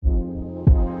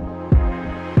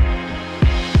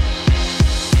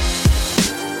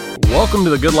Welcome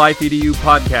to the Good Life EDU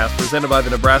podcast presented by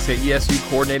the Nebraska ESU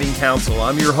Coordinating Council.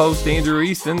 I'm your host, Andrew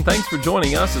Easton. Thanks for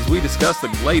joining us as we discuss the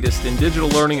latest in digital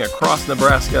learning across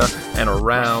Nebraska and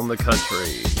around the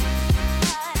country.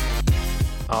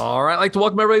 All right, I'd like to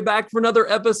welcome everybody back for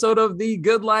another episode of the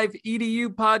Good Life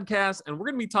EDU podcast. And we're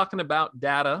going to be talking about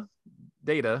data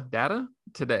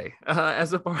today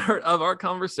as a part of our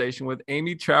conversation with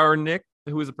Amy Trower-Nick,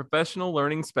 who is a professional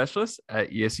learning specialist at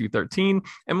ESU 13,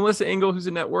 and Melissa Engel, who's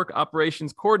a network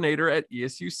operations coordinator at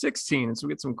ESU 16. And so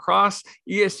we get some cross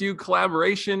ESU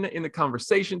collaboration in the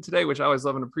conversation today, which I always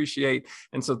love and appreciate.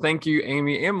 And so thank you,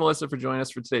 Amy and Melissa, for joining us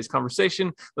for today's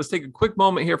conversation. Let's take a quick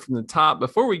moment here from the top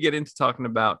before we get into talking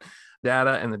about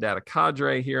data and the data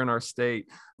cadre here in our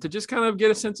state to just kind of get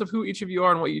a sense of who each of you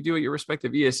are and what you do at your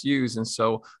respective ESUs. And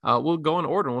so we'll go in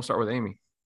order and we'll start with Amy.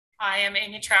 I am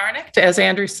Amy Trower-Nick, as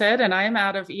Andrew said, and I am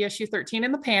out of ESU 13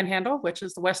 in the Panhandle, which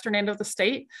is the western end of the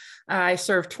state. I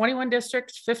serve 21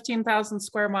 districts, 15,000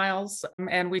 square miles,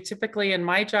 and we typically, in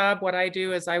my job, what I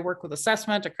do is I work with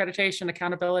assessment, accreditation,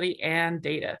 accountability, and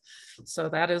data. So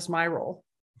that is my role.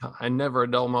 And never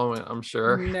a dull moment, I'm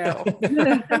sure. No.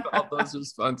 All those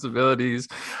responsibilities.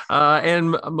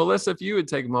 And Melissa, if you would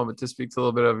take a moment to speak to a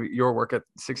little bit of your work at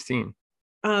 16.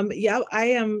 I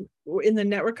am in the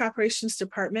network operations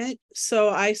department. So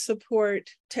I support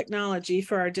technology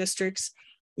for our districts.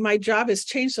 My job has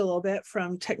changed a little bit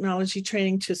from technology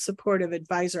training to supportive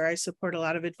advisor. I support a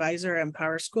lot of advisor and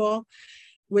power school,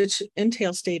 which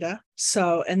entails data.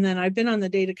 And then I've been on the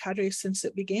data cadre since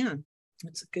it began.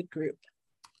 It's a good group.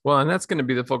 Well, and that's going to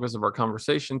be the focus of our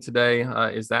conversation today,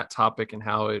 is that topic and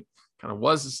how it kind of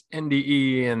was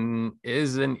NDE and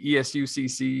is an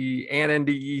ESUCC and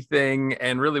NDE thing.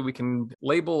 And really, we can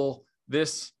label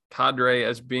this cadre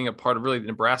as being a part of really the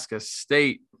Nebraska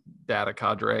state data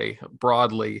cadre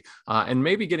broadly, and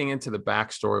maybe getting into the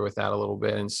backstory with that a little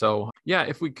bit. And so, yeah,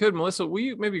 if we could, Melissa, will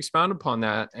you maybe expound upon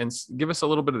that and give us a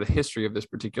little bit of the history of this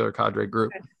particular cadre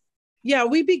group? Okay. Yeah,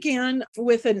 we began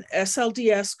with an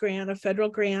SLDS grant, a federal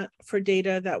grant for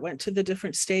data that went to the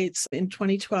different states in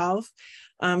 2012.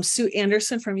 Sue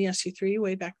Anderson from ESU 3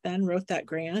 way back then wrote that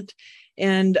grant.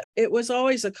 And it was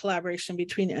always a collaboration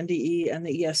between NDE and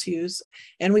the ESUs.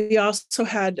 And we also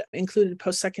had included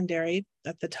post-secondary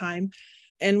at the time.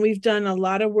 And we've done a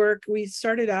lot of work. We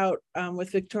started out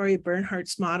with Victoria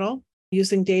Bernhardt's model,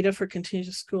 using data for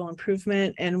continuous school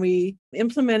improvement. And we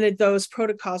implemented those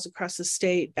protocols across the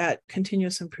state at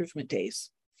continuous improvement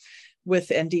days with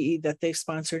NDE that they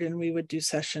sponsored. And we would do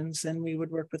sessions and we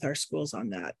would work with our schools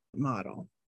on that model.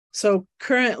 So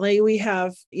currently we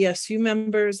have ESU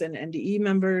members and NDE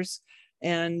members.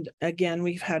 And again,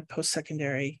 we've had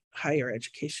post-secondary higher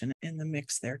education in the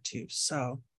mix there too.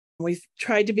 So we've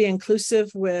tried to be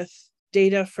inclusive with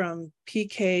data from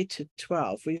PK to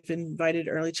 12. We've invited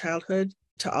early childhood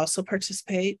to also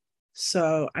participate.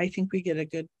 So I think we get a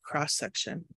good cross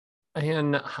section.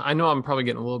 And I know I'm probably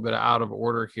getting a little bit out of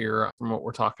order here from what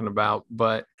we're talking about,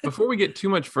 but before we get too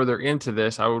much further into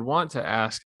this, I would want to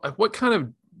ask, what kind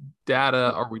of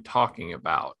data are we talking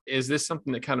about? Is this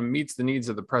something that kind of meets the needs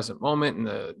of the present moment and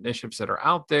the initiatives that are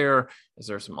out there? Is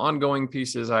there some ongoing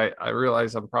pieces? I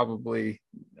realize I'm probably,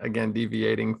 again,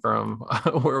 deviating from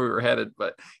where we were headed,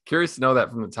 but curious to know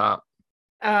that from the top.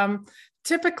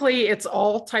 Typically, it's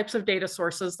all types of data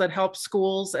sources that help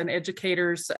schools and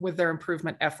educators with their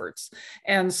improvement efforts.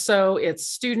 And so it's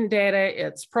student data,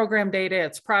 it's program data,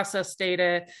 it's process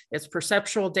data, it's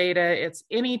perceptual data, it's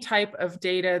any type of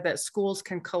data that schools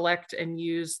can collect and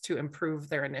use to improve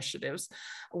their initiatives.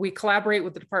 We collaborate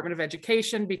with the Department of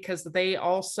Education because they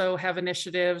also have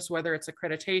initiatives, whether it's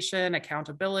accreditation,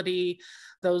 accountability,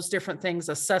 those different things.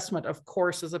 Assessment, of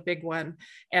course, is a big one.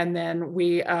 And then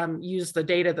we use the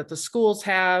data that the schools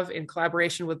have in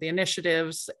collaboration with the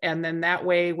initiatives. And then that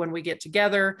way, when we get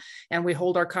together and we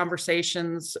hold our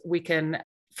conversations, we can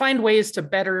find ways to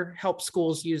better help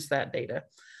schools use that data.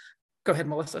 Go ahead,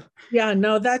 Melissa. Yeah,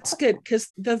 no, that's good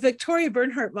because the Victoria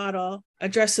Bernhardt model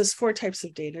addresses 4 types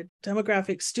of data: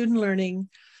 demographic, student learning,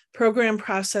 program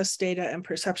process data, and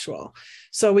perceptual.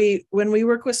 So when we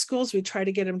work with schools, we try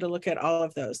to get them to look at all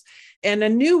of those. And a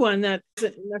new one that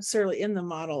isn't necessarily in the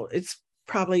model, it's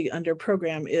probably under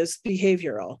program, is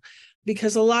behavioral,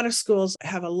 because a lot of schools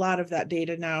have a lot of that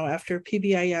data now after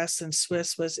PBIS and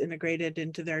SWIS was integrated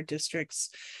into their districts.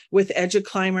 With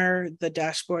EduClimber, the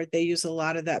dashboard, they use a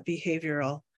lot of that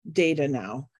behavioral data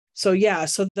now. So yeah,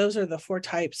 so those are the 4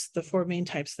 types, the 4 main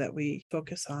types that we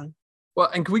focus on. Well,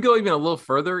 and can we go even a little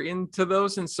further into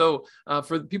those? And so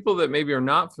for the people that maybe are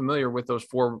not familiar with those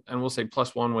 4, and we'll say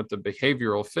 +1 with the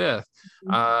behavioral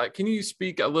 5th, can you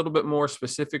speak a little bit more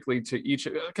specifically to each?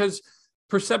 Because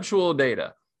perceptual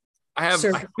data, I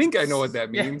think I know what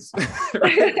that means.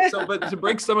 So, but to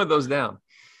break some of those down.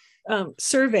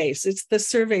 Surveys. It's the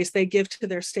surveys they give to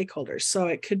their stakeholders. So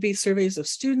it could be surveys of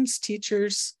students,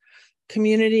 teachers,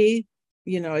 community.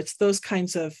 It's those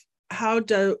kinds of, how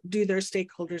do their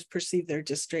stakeholders perceive their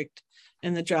district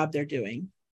and the job they're doing.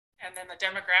 And then the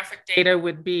demographic data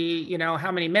would be,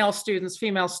 how many male students,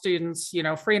 female students,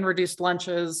 free and reduced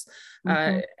lunches,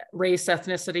 race,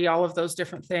 ethnicity, all of those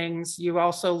different things. You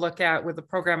also look at, with the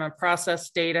program and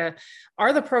process data,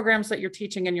 are the programs that you're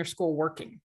teaching in your school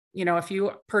working? If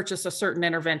you purchase a certain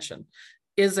intervention,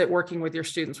 is it working with your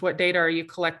students? What data are you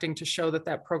collecting to show that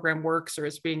that program works or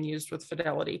is being used with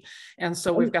fidelity? And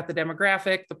so we've got the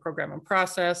demographic, the program and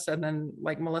process, and then,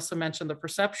 like Melissa mentioned, the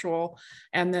perceptual.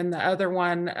 And then the other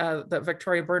one that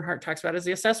Victoria Bernhardt talks about is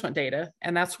the assessment data.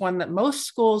 And that's one that most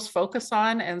schools focus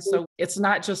on. And so it's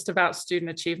not just about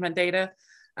student achievement data.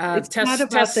 It's not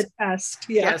about the test.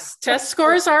 Yes, test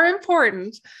scores are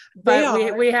important,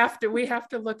 but we have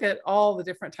to look at all the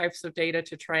different types of data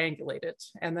to triangulate it.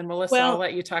 And then Melissa, I'll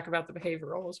let you talk about the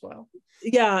behavioral as well.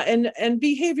 Yeah, and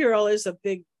behavioral is a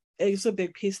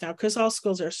big piece now, because all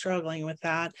schools are struggling with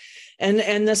that. And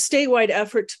the statewide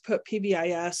effort to put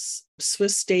PBIS,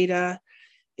 Swiss data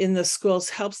in the schools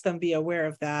helps them be aware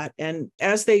of that. And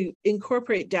as they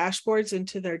incorporate dashboards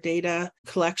into their data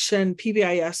collection,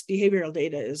 PBIS behavioral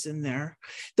data is in there.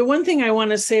 The one thing I want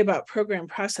to say about program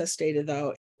process data,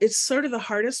 though, it's sort of the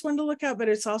hardest one to look at, but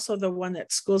it's also the one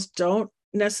that schools don't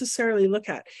necessarily look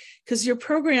at, because your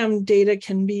program data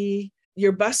can be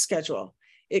your bus schedule.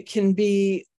 It can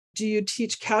be, do you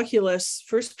teach calculus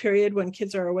first period when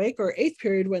kids are awake, or eighth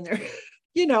period when they're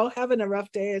having a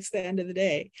rough day? It's the end of the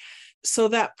day. So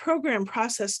that program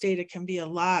process data can be a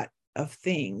lot of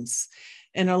things.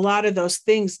 And a lot of those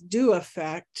things do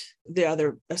affect the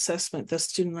other assessment, the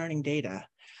student learning data.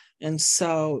 And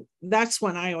so that's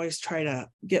when I always try to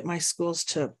get my schools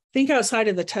to think outside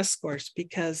of the test scores,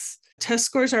 because test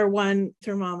scores are one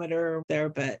thermometer there,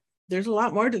 but there's a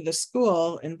lot more to the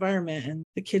school environment and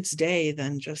the kids' day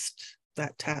than just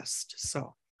that test.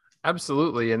 So.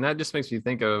 Absolutely. And that just makes me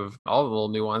think of all the little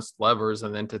nuanced levers.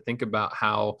 And then to think about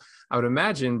how I would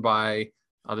imagine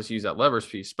I'll just use that levers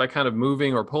piece, by kind of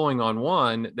moving or pulling on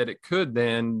one, that it could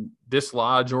then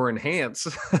dislodge or enhance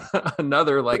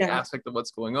another aspect of what's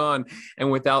going on.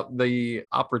 And without the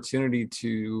opportunity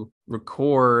to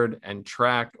record and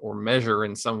track or measure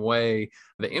in some way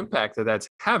the impact that that's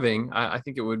having, I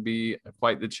think it would be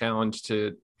quite the challenge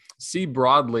to see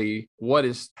broadly what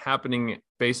is happening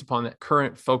based upon the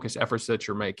current focus efforts that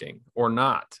you're making or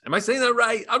not. Am I saying that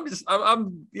right?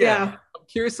 I'm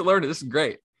curious to learn it. This is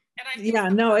great.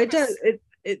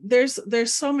 It does.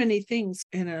 There's so many things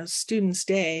in a student's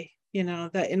day,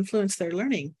 that influence their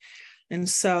learning. And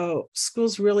so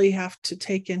schools really have to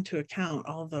take into account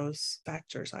all those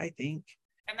factors, I think.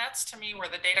 And that's, to me, where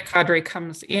the data cadre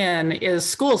comes in, is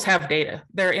schools have data.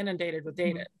 They're inundated with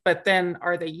data, but then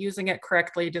are they using it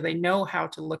correctly? Do they know how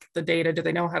to look at the data? Do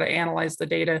they know how to analyze the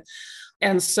data?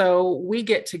 And so we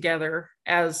get together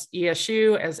as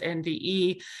ESU, as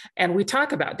NDE, and we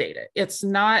talk about data. It's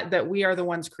not that we are the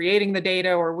ones creating the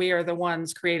data or we are the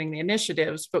ones creating the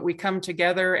initiatives, but we come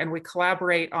together and we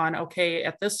collaborate on, okay,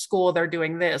 at this school, they're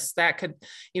doing this. That could,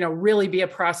 really be a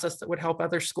process that would help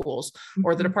other schools.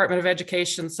 Or the Department of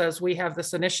Education says, we have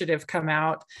this initiative come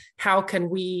out. How can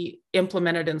we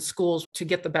implement it in schools to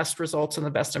get the best results and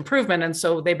the best improvement? And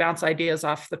so they bounce ideas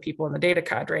off the people in the data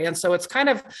cadre. And so it's kind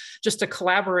of just a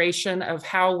collaboration of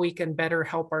how we can better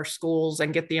help our schools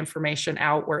and get the information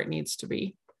out where it needs to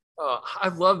be. I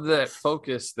love that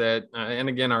focus that, and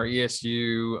again, our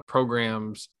ESU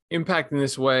programs impact in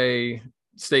this way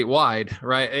statewide,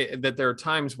 right? That there are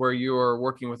times where you are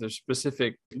working with a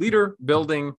specific leader,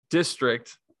 building,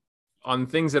 district on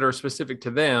things that are specific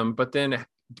to them, but then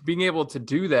being able to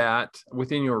do that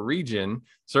within your region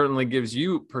certainly gives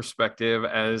you perspective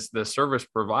as the service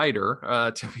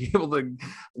provider to be able to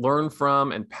learn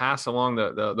from and pass along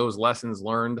those lessons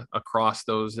learned across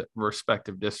those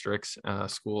respective districts,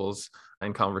 schools,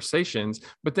 and conversations,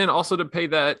 but then also to pay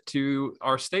that to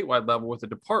our statewide level with the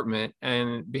department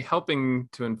and be helping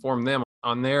to inform them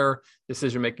on their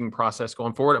decision-making process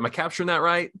going forward. Am I capturing that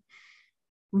right?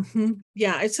 Mm-hmm.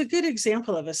 Yeah, it's a good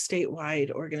example of a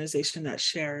statewide organization that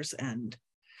shares, and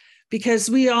because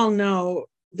we all know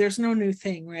there's no new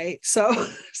thing, right?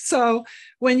 So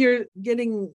when you're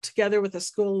getting together with a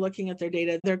school looking at their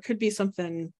data, there could be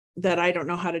something that I don't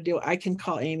know how to do. I can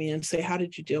call Amy and say, how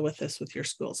did you deal with this with your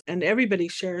schools? And everybody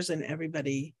shares and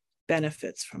everybody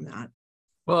benefits from that.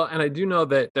 Well, and I do know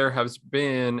that there has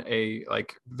been a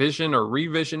vision or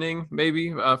revisioning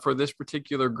maybe for this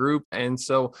particular group. And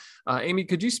so, Amy,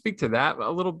 could you speak to that a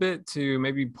little bit to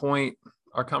maybe point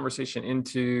our conversation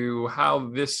into how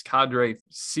this cadre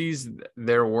sees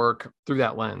their work through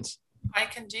that lens? I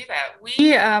can do that.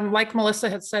 We, like Melissa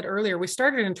had said earlier, we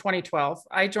started in 2012.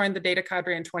 I joined the data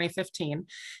cadre in 2015.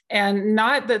 And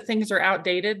not that things are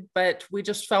outdated, but we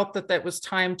just felt that that was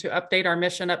time to update our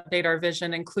mission, update our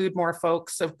vision, include more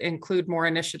folks, include more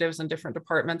initiatives in different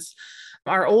departments.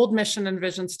 Our old mission and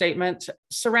vision statement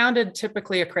surrounded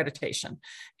typically accreditation.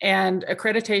 And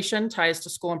accreditation ties to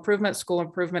school improvement. School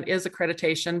improvement is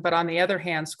accreditation, but on the other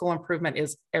hand, school improvement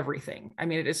is everything. I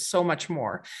mean, it is so much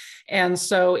more. And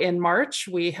so in March,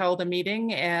 we held a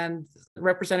meeting and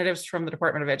representatives from the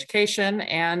Department of Education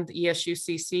and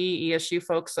ESUCC, ESU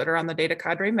folks that are on the data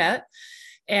cadre met.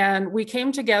 And we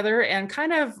came together and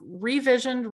kind of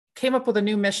revisioned, came up with a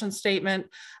new mission statement,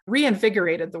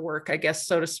 reinvigorated the work, I guess,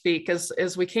 so to speak,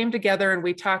 as we came together and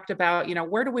we talked about,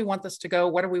 where do we want this to go?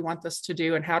 What do we want this to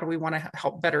do? And how do we want to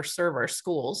help better serve our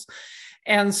schools?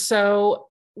 And so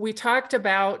we talked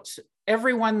about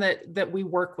everyone that we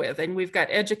work with, and we've got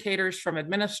educators from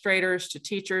administrators to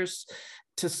teachers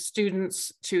to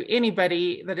students to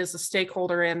anybody that is a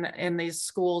stakeholder in these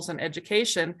schools and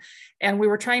education. And we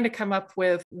were trying to come up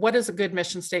with what is a good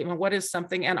mission statement, what is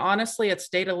something, and honestly, it's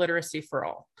data literacy for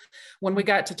all. When we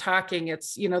got to talking,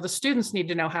 it's, the students need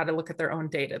to know how to look at their own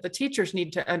data. The teachers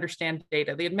need to understand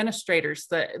data, the administrators,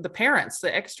 the parents,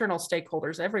 the external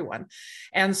stakeholders, everyone.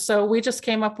 And so we just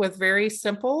came up with very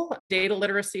simple data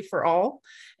literacy for all.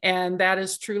 And that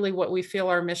is truly what we feel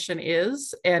our mission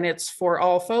is. And it's for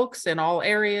all folks in all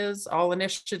areas, all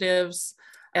initiatives,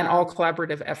 and all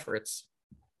collaborative efforts.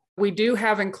 We do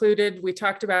have included, we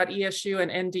talked about ESU and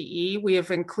NDE. We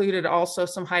have included also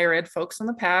some higher ed folks in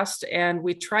the past, and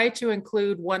we try to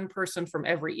include one person from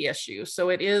every ESU. So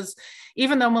it is,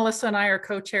 even though Melissa and I are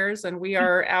co-chairs and we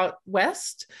are out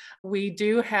west, we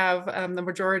do have the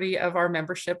majority of our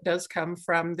membership does come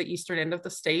from the eastern end of the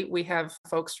state. We have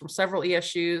folks from several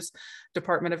ESUs,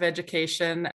 Department of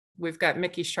Education. We've got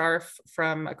Mickey Scharf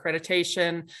from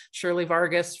accreditation, Shirley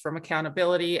Vargas from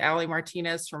accountability, Allie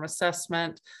Martinez from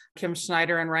assessment, Kim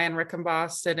Schneider and Ryan Rickenbaugh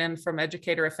sit in from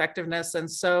educator effectiveness. And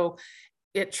so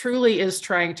it truly is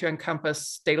trying to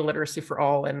encompass data literacy for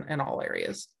all in all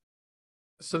areas.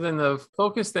 So then the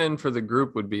focus then for the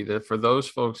group would be that for those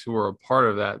folks who are a part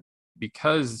of that,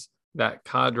 because that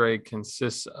cadre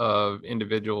consists of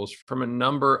individuals from a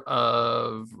number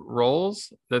of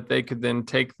roles, that they could then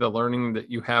take the learning that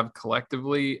you have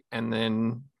collectively and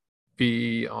then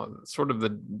be sort of the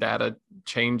data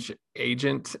change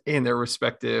agent in their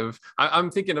respective. I'm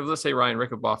thinking of, let's say, Ryan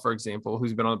Rickenbaugh, for example,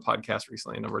 who's been on the podcast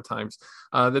recently a number of times,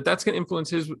 that's going to influence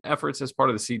his efforts as part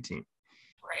of the C team.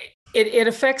 Right. It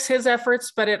affects his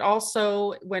efforts, but it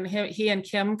also, when he and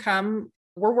Kim come,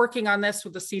 we're working on this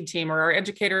with the seed team or our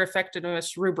educator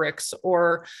effectiveness rubrics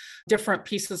or different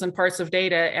pieces and parts of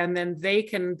data. And then they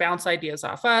can bounce ideas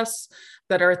off us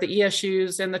that are at the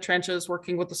ESUs in the trenches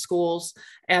working with the schools.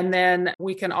 And then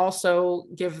we can also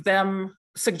give them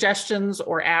suggestions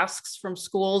or asks from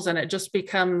schools. And it just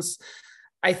becomes,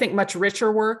 I think, much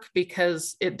richer work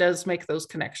because it does make those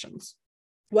connections.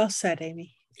 Well said,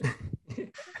 Amy.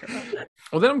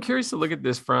 Well, then I'm curious to look at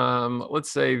this from,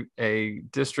 let's say, a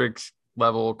district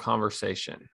level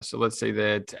conversation. So let's say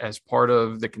that as part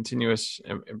of the continuous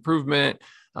improvement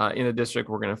in the district,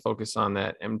 we're going to focus on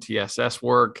that MTSS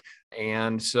work.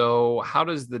 And so how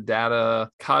does the data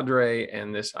cadre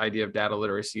and this idea of data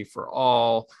literacy for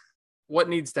all, what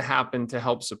needs to happen to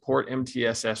help support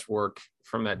MTSS work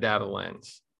from that data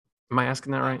lens? Am I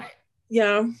asking that right?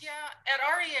 Yeah. At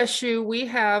our ESU, we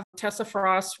have Tessa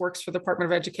Frost works for the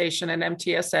Department of Education and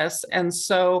MTSS. And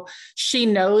so she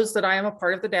knows that I am a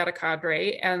part of the data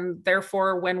cadre. And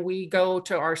therefore, when we go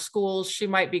to our schools, she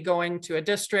might be going to a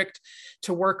district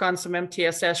to work on some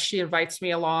MTSS. She invites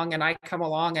me along and I come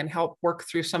along and help work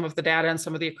through some of the data and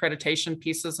some of the accreditation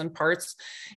pieces and parts.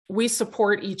 We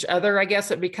support each other. I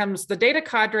guess it becomes the data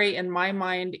cadre, in my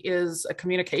mind, is a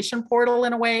communication portal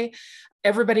in a way.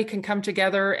 Everybody can come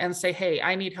together and say, hey,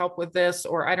 I need help with this,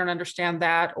 or I don't understand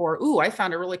that, or, ooh, I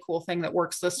found a really cool thing that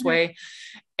works this way.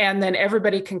 And then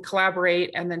everybody can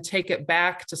collaborate and then take it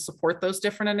back to support those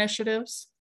different initiatives.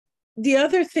 The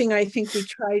other thing I think we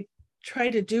try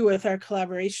to do with our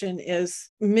collaboration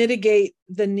is mitigate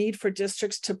the need for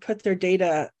districts to put their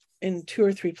data in 2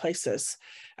 or 3 places.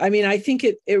 I mean, I think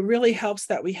it really helps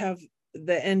that we have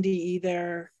the NDE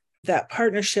there, that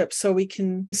partnership, so we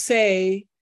can say,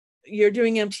 you're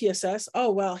doing MTSS.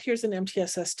 Oh, well, here's an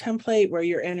MTSS template where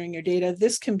you're entering your data.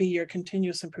 This can be your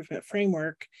continuous improvement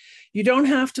framework. You don't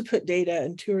have to put data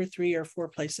in 2 or 3 or 4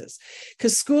 places,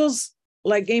 because schools,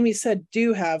 like Amy said,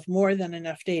 do have more than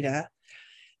enough data.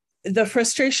 The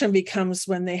frustration becomes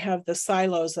when they have the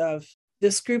silos of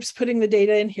this group's putting the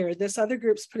data in here, this other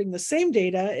group's putting the same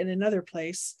data in another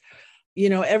place.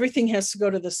 Everything has to go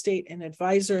to the state and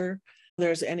advisor.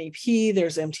 There's NEP,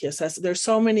 there's MTSS. There's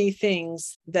so many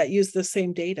things that use the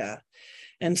same data.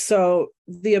 And so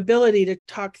the ability to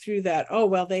talk through that, oh,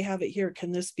 well, they have it here.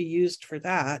 Can this be used for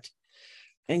that?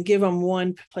 And give them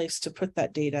one place to put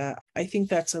that data. I think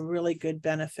that's a really good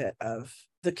benefit of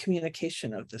the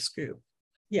communication of this group.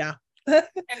 Yeah. And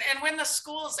when the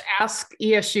schools ask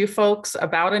ESU folks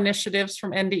about initiatives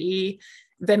from NDE,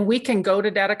 then we can go to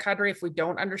Data Cadre if we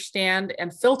don't understand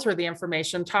and filter the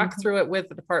information, talk through it with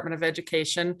the Department of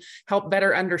Education, help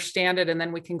better understand it. And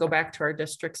then we can go back to our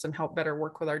districts and help better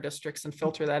work with our districts and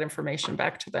filter that information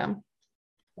back to them.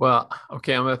 Well,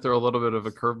 okay, I'm going to throw a little bit of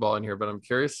a curveball in here, but I'm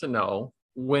curious to know,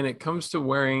 when it comes to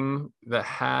wearing the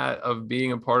hat of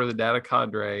being a part of the Data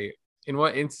Cadre, in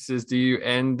what instances do you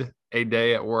end a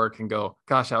day at work and go,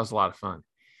 gosh, that was a lot of fun?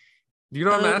 Do you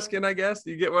know what I'm asking, I guess?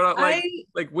 Do you get what I'm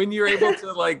like when you're able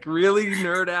to like really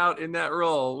nerd out in that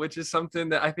role, which is something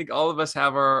that I think all of us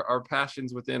have our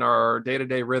passions within our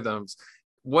day-to-day rhythms.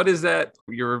 What is that?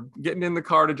 You're getting in the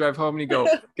car to drive home and you go,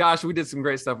 gosh, we did some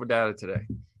great stuff with data today.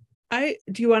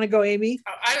 Do you want to go, Amy?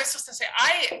 I was just going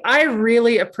to say, I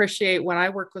really appreciate when I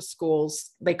work with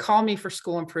schools, they call me for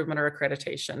school improvement or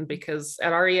accreditation, because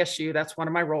at our ESU, that's one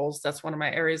of my roles. That's one of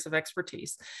my areas of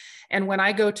expertise. And when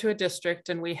I go to a district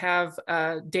and we have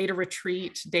a data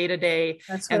retreat, data day,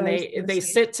 and they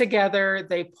sit together,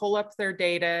 they pull up their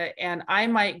data, and I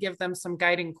might give them some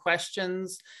guiding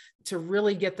questions to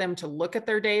really get them to look at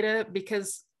their data,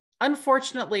 because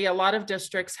unfortunately, a lot of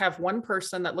districts have one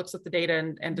person that looks at the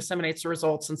data and disseminates the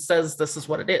results and says, this is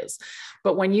what it is.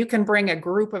 But when you can bring a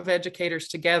group of educators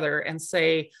together and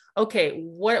say, okay,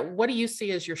 what do you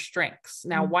see as your strengths?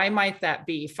 Now, why might that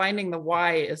be? Finding the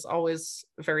why is always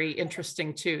very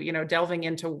interesting too, delving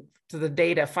into the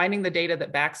data, finding the data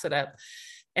that backs it up.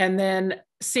 And then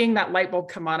seeing that light bulb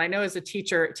come on. I know as a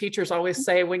teacher, teachers always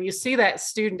say, when you see that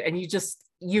student and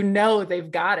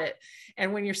they've got it.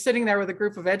 And when you're sitting there with a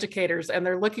group of educators and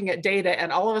they're looking at data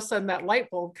and all of a sudden that light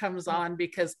bulb comes on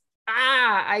because,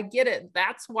 I get it.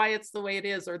 That's why it's the way it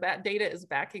is, or that data is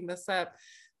backing this up.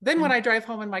 Then when I drive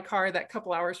home in my car, that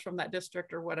couple hours from that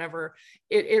district or whatever,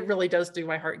 it really does do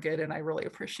my heart good. And I really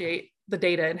appreciate the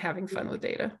data and having fun with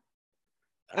data.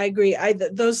 I agree.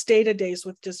 Those data days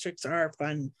with districts are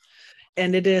fun.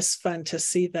 And it is fun to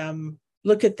see them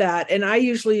look at that. And I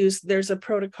usually there's a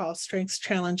protocol, strengths,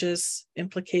 challenges,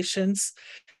 implications,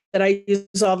 that I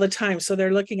use all the time. So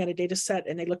they're looking at a data set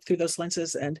and they look through those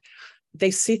lenses and they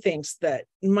see things that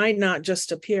might not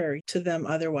just appear to them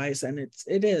otherwise. And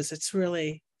it's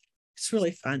really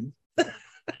fun.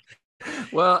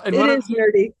 Well, and it is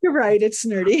nerdy. You're right. It's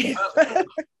nerdy.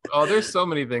 Oh, there's so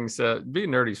many things. Being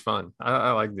nerdy is fun.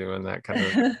 I like doing that kind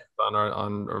of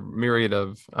on a myriad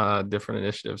of different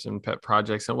initiatives and pet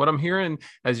projects. And what I'm hearing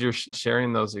as you're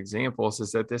sharing those examples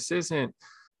is that this isn't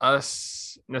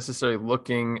us necessarily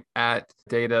looking at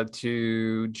data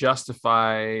to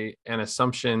justify an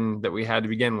assumption that we had to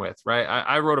begin with, right?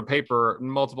 I wrote a paper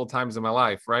multiple times in my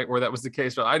life, right, where that was the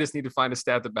case, but I just need to find a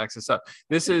stat that backs this up.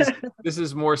 This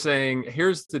is more saying,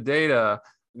 here's the data,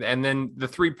 and then the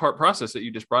 3-part process that you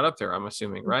just brought up there, I'm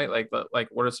assuming, right? Like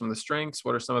what are some of the strengths?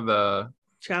 What are some of the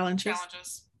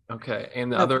challenges? Okay.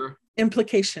 And the other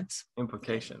implications.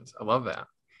 I love that.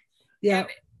 Yeah.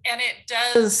 And it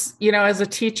does, as a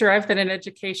teacher, I've been in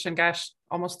education,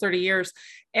 almost 30 years.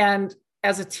 And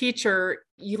as a teacher,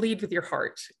 you lead with your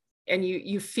heart and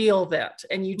you feel that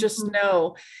and you just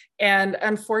know. And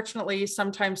unfortunately,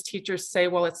 sometimes teachers say,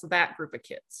 well, it's that group of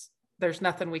kids. There's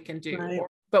nothing we can do. Right.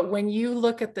 But when you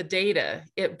look at the data,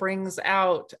 it brings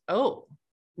out, oh,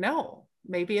 no,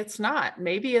 maybe it's not.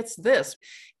 Maybe it's this.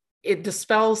 It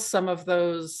dispels some of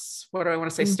those, what do I want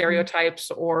to say,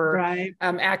 stereotypes or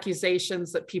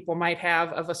accusations that people might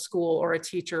have of a school or a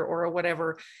teacher or a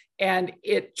whatever. And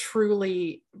it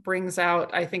truly brings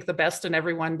out, I think, the best in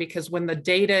everyone, because when the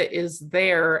data is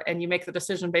there and you make the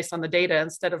decision based on the data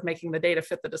instead of making the data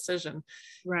fit the decision,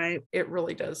 right, it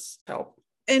really does help.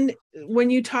 And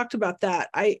when you talked about that,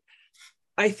 I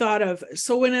thought of,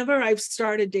 so whenever I've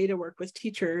started data work with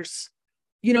teachers,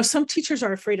 some teachers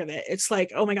are afraid of it. It's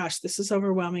like, oh my gosh, this is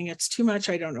overwhelming. It's too much.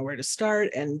 I don't know where to start.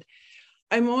 And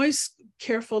I'm always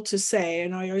careful to say,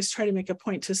 and I always try to make a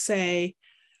point to say,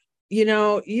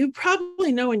 you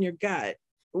probably know in your gut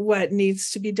what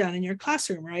needs to be done in your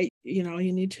classroom, right? You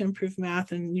need to improve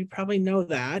math, and you probably know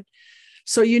that.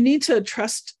 So you need to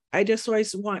trust. I just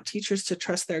always want teachers to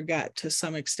trust their gut to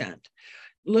some extent.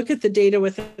 Look at the data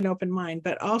with an open mind,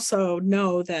 but also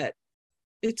know that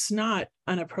it's not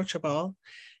unapproachable.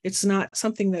 It's not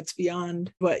something that's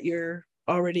beyond what you're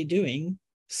already doing.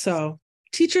 So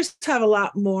teachers have a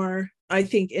lot more, I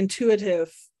think,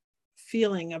 intuitive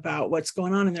feeling about what's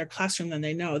going on in their classroom than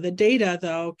they know. The data,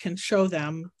 though, can show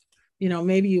them,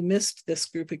 maybe you missed this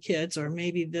group of kids, or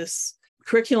maybe this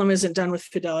curriculum isn't done with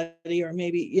fidelity, or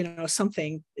maybe,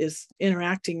 something is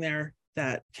interacting there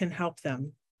that can help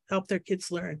their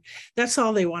kids learn. That's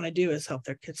all they want to do, is help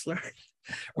their kids learn.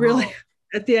 Really,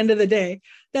 at the end of the day,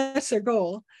 that's their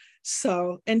goal.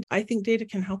 So, and I think data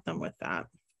can help them with that.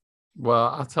 Well,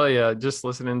 I'll tell you, just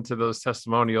listening to those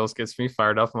testimonials gets me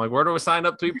fired up. I'm like, where do I sign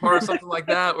up to be part of something like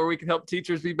that, where we can help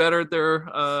teachers be better at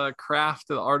their craft,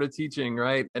 the art of teaching,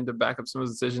 right? And to back up some of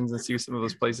those decisions and see some of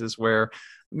those places where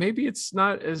maybe it's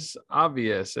not as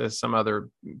obvious as some other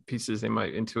pieces they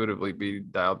might intuitively be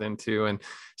dialed into. And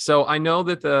so I know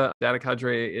that the Data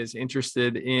Cadre is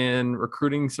interested in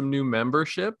recruiting some new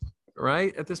membership,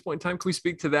 right? At this point in time, can we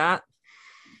speak to that?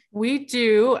 We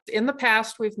do. In the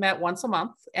past, we've met once a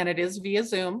month, and it is via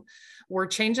Zoom. We're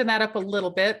changing that up a little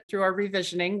bit through our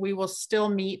revisioning. We will still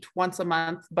meet once a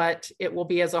month, but it will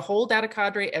be as a whole Data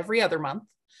Cadre every other month.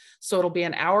 So it'll be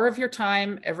an hour of your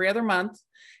time every other month.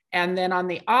 And then on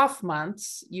the off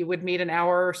months, you would meet an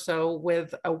hour or so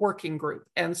with a working group.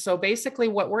 And so basically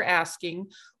what we're asking,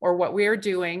 or what we are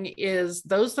doing, is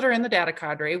those that are in the Data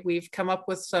Cadre, we've come up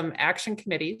with some action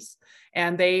committees,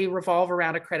 and they revolve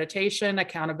around accreditation,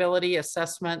 accountability,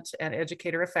 assessment, and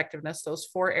educator effectiveness, those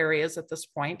 4 areas at this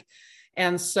point.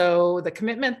 And so the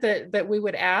commitment that we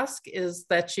would ask is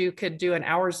that you could do an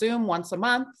hour Zoom once a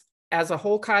month, as a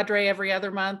whole cadre every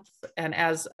other month, and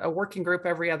as a working group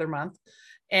every other month.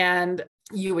 And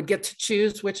you would get to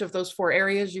choose which of those 4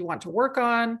 areas you want to work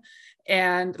on.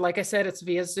 And like I said, it's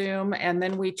via Zoom. And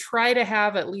then we try to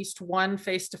have at least one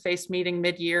face-to-face meeting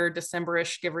mid-year,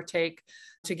 December-ish, give or take,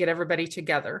 to get everybody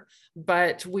together.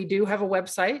 But we do have a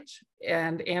website,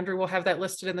 and Andrew will have that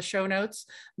listed in the show notes.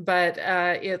 But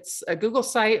it's a Google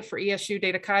site for ESU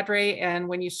Data Cadre. And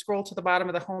when you scroll to the bottom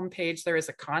of the homepage, there is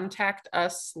a Contact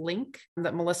Us link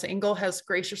that Melissa Engel has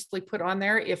graciously put on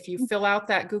there. If you fill out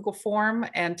that Google form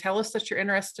and tell us that you're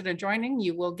interested in joining,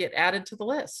 you will get added to the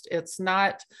list. It's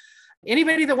not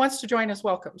anybody that wants to join is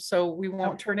welcome, so we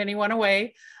won't turn anyone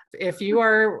away. If you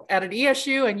are at an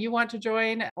ESU and you want to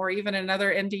join, or even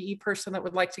another NDE person that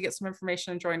would like to get some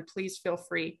information and join, please feel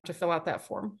free to fill out that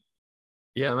form.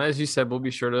 Yeah, and as you said, we'll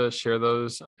be sure to share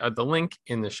those at the link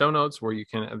in the show notes, where you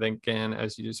can then,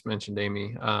 as you just mentioned,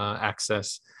 Amy,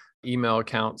 access email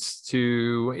accounts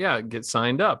to get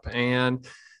signed up. And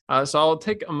so I'll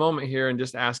take a moment here and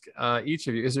just ask each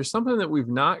of you, is there something that we've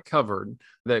not covered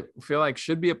that we feel like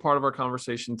should be a part of our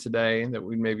conversation today that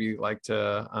we'd maybe like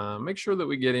to make sure that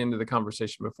we get into the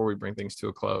conversation before we bring things to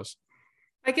a close?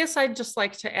 I guess I'd just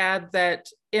like to add that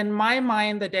in my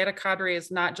mind, the Data Cadre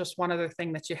is not just one other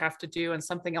thing that you have to do and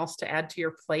something else to add to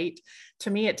your plate.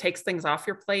 To me, it takes things off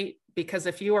your plate, because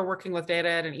if you are working with data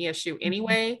at an ESU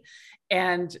anyway,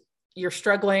 and you're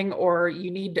struggling or you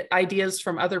need ideas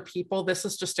from other people, this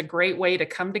is just a great way to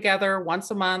come together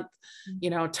once a month,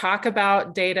 talk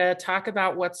about data, talk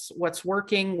about what's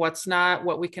working, what's not,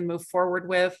 what we can move forward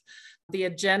with. The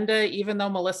agenda, even though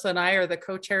Melissa and I are the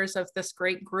co-chairs of this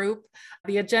great group,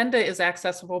 the agenda is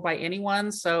accessible by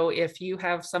anyone. So if you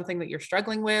have something that you're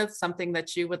struggling with, something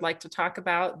that you would like to talk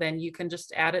about, then you can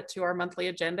just add it to our monthly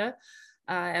agenda.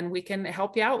 And we can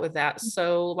help you out with that.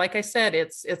 So like I said,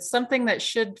 it's something that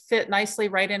should fit nicely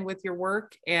right in with your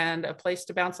work, and a place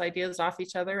to bounce ideas off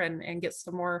each other and get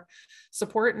some more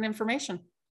support and information.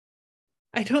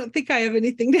 I don't think I have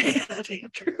anything to add,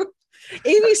 Andrew.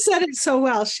 Amy said it so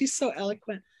well. She's so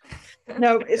eloquent.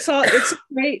 No, it's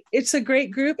a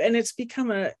great group, and it's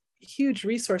become a huge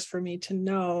resource for me to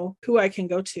know who I can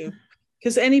go to.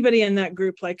 Because anybody in that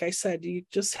group, like I said, you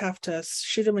just have to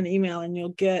shoot them an email and you'll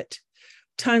get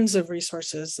tons of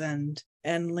resources and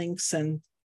links and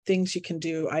things you can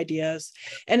do, ideas.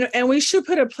 And we should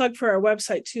put a plug for our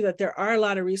website too, that there are a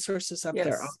lot of resources up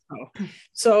there also.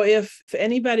 So if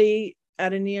anybody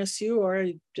at an ESU or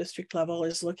a district level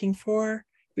is looking for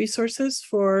resources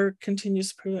for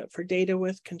continuous improvement, for data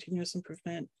with continuous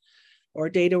improvement, or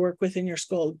data work within your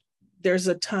school, there's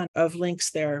a ton of links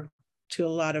there to a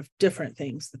lot of different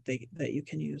things that you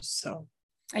can use. So,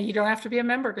 and you don't have to be a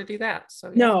member to do that.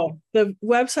 So no, the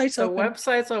website's open. The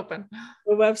website's open.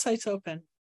 The website's open.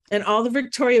 And all the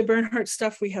Victoria Bernhardt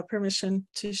stuff we have permission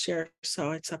to share.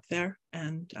 So it's up there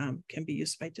and can be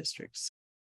used by districts.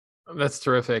 That's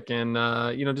terrific. And,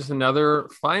 just another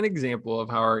fine example of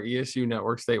how our ESU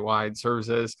network statewide serves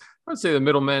as, I would say, the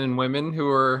middlemen and women who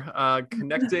are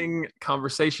connecting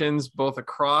conversations both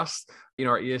across,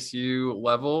 our ESU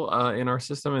level in our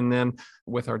system, and then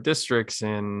with our districts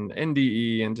and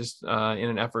NDE, and just in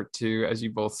an effort to, as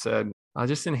you both said,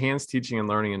 just enhance teaching and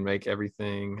learning and make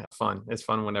everything fun. It's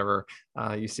fun whenever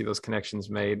you see those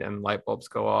connections made and light bulbs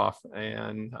go off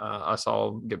and us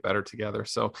all get better together.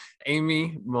 So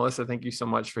Amy, Melissa, thank you so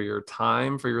much for your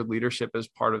time, for your leadership as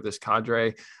part of this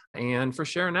cadre, and for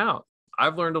sharing out.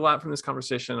 I've learned a lot from this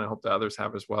conversation. I hope that others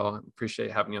have as well. I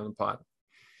appreciate having you on the pod.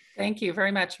 Thank you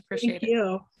very much. Appreciate it. Thank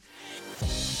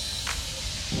you.